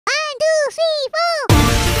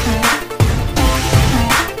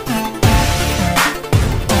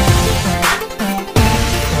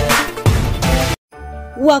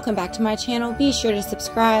Welcome back to my channel. Be sure to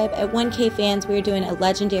subscribe. At 1K fans, we are doing a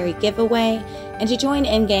legendary giveaway. And to join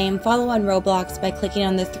in-game, follow on Roblox by clicking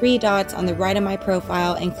on the 3 dots on the right of my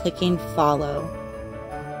profile and clicking follow.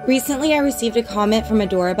 Recently, I received a comment from a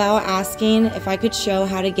doorbell asking if I could show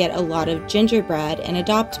how to get a lot of gingerbread and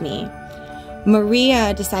adopt me.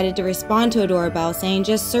 Maria decided to respond to a doorbell saying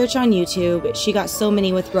just search on YouTube. She got so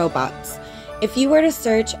many with Robux. If you were to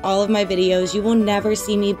search all of my videos, you will never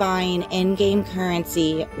see me buying in-game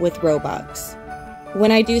currency with Robux.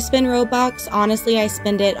 When I do spend Robux, honestly, I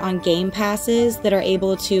spend it on game passes that are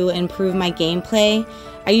able to improve my gameplay.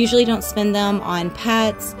 I usually don't spend them on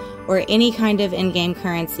pets or any kind of in-game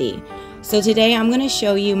currency. So today I'm going to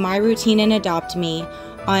show you my routine in Adopt Me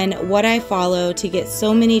on what I follow to get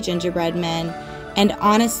so many gingerbread men, and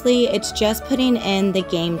honestly, it's just putting in the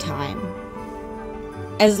game time.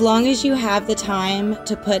 As long as you have the time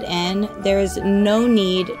to put in, there is no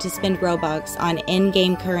need to spend Robux on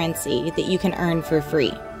in-game currency that you can earn for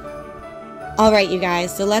free. Alright you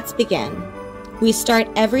guys, so let's begin. We start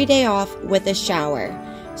every day off with a shower.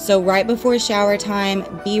 So right before shower time,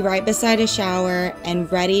 be right beside a shower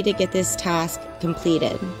and ready to get this task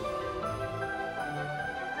completed.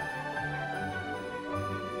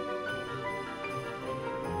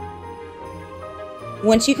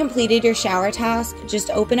 Once you completed your shower task, just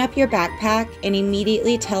open up your backpack and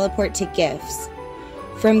immediately teleport to gifts.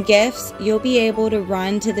 From gifts, you'll be able to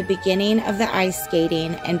run to the beginning of the ice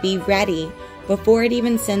skating and be ready before it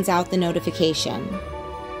even sends out the notification.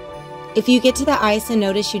 If you get to the ice and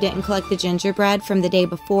notice you didn't collect the gingerbread from the day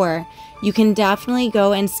before, you can definitely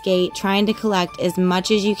go and skate trying to collect as much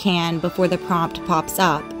as you can before the prompt pops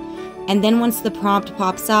up. And then once the prompt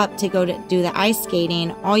pops up to go to do the ice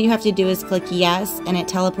skating, all you have to do is click yes and it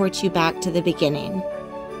teleports you back to the beginning.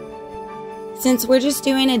 Since we're just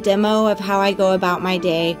doing a demo of how I go about my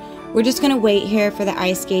day, we're just going to wait here for the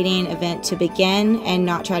ice skating event to begin and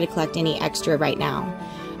not try to collect any extra right now.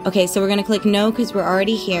 Okay, so we're going to click no because we're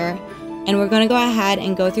already here, and we're going to go ahead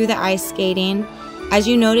and go through the ice skating. As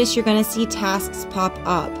you notice, you're going to see tasks pop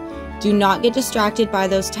up. Do not get distracted by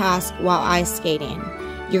those tasks while ice skating.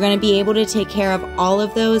 You're going to be able to take care of all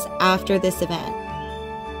of those after this event.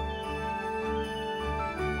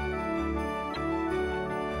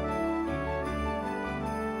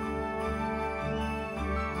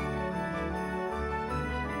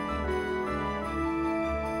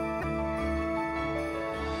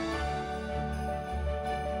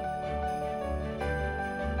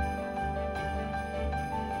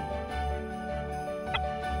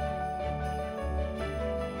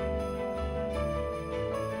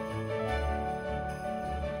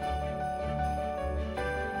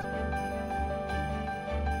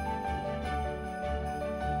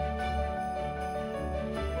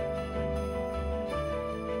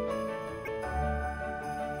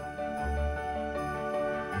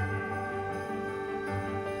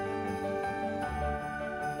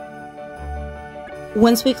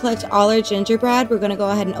 Once we collect all our gingerbread, we're going to go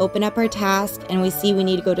ahead and open up our task, and we see we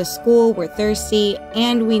need to go to school, we're thirsty,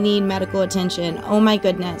 and we need medical attention. Oh my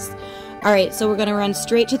goodness. Alright, so we're going to run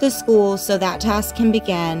straight to the school so that task can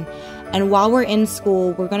begin. And while we're in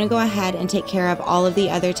school, we're going to go ahead and take care of all of the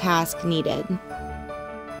other tasks needed.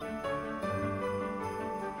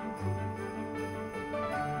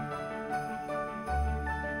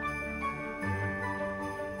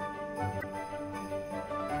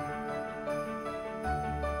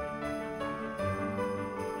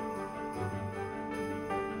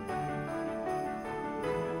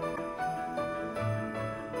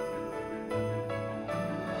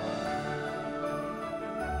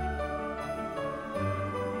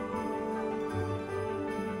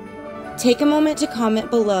 Take a moment to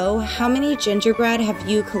comment below how many gingerbread have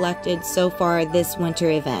you collected so far this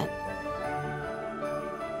winter event.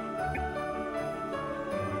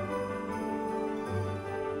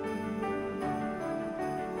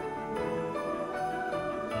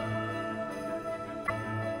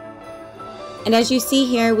 And as you see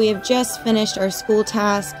here, we have just finished our school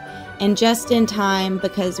task, and just in time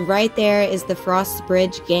because right there is the Frost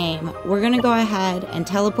Bridge game. We're going to go ahead and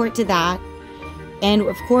teleport to that. And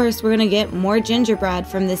of course, we're going to get more gingerbread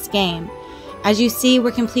from this game. As you see,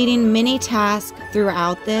 we're completing many tasks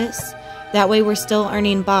throughout this. That way we're still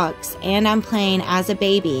earning bucks, and I'm playing as a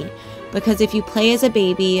baby. Because if you play as a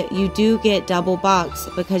baby, you do get double bucks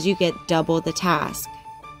because you get double the task.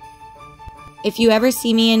 If you ever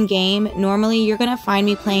see me in game, normally you're going to find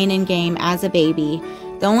me playing in game as a baby.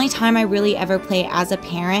 The only time I really ever play as a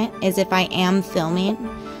parent is if I am filming.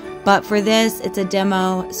 But for this, it's a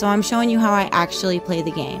demo, so I'm showing you how I actually play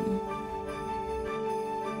the game.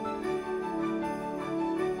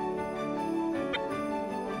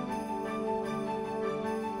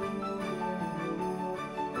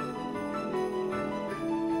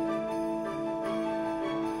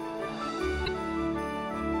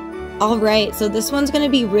 Alright, so this one's going to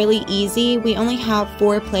be really easy. We only have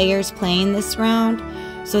 4 players playing this round,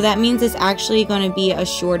 so that means it's actually going to be a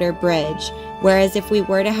shorter bridge. Whereas if we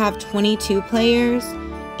were to have 22 players,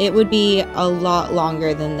 it would be a lot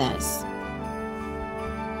longer than this.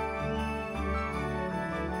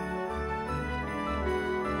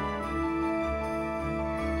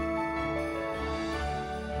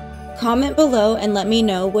 Comment below and let me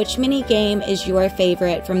know which mini game is your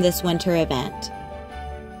favorite from this winter event.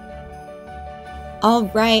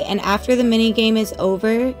 Alright, and after the mini game is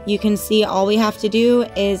over, you can see all we have to do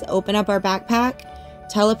is open up our backpack,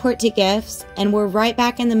 teleport to gifts, and we're right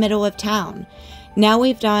back in the middle of town. Now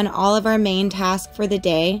we've done all of our main tasks for the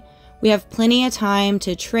day. We have plenty of time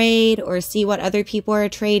to trade or see what other people are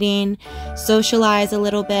trading, socialize a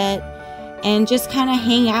little bit, and just kind of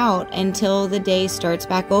hang out until the day starts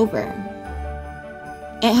back over.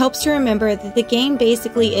 It helps to remember that the game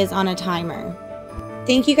basically is on a timer.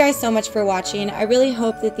 Thank you guys so much for watching. I really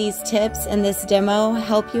hope that these tips and this demo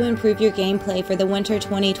help you improve your gameplay for the Winter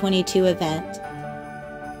 2022 event.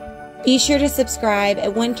 Be sure to subscribe.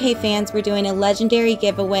 At 1K Fans, we're doing a legendary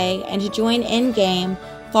giveaway, and to join in-game,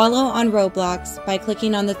 follow on Roblox by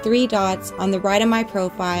clicking on the 3 dots on the right of my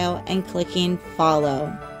profile and clicking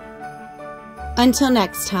follow. Until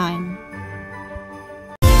next time.